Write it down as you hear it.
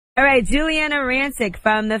All right, Giuliana Rancic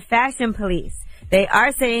from the Fashion Police. They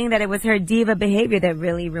are saying that it was her diva behavior that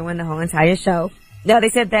really ruined the whole entire show. No, they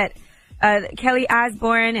said that Kelly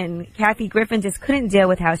Osbourne and Kathy Griffin just couldn't deal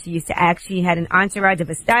with how she used to act. She had an entourage of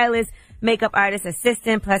a stylist, makeup artist,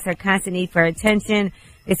 assistant, plus her constant need for attention.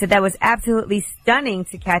 They said that was absolutely stunning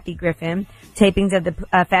to Kathy Griffin. Tapings of the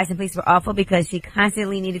Fashion Police were awful because she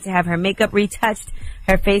constantly needed to have her makeup retouched.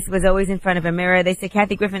 Her face was always in front of a mirror. They said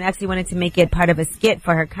Kathy Griffin actually wanted to make it part of a skit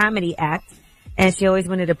for her comedy act. And she always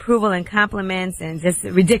wanted approval and compliments and just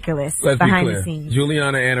ridiculous behind the scenes.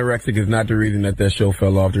 Giuliana Anorexic is not the reason that show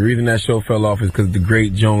fell off. The reason that show fell off is because the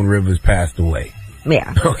great Joan Rivers passed away.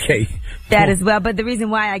 Yeah. Okay. That as well. But the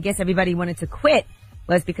reason why I guess everybody wanted to quit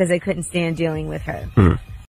was because they couldn't stand dealing with her.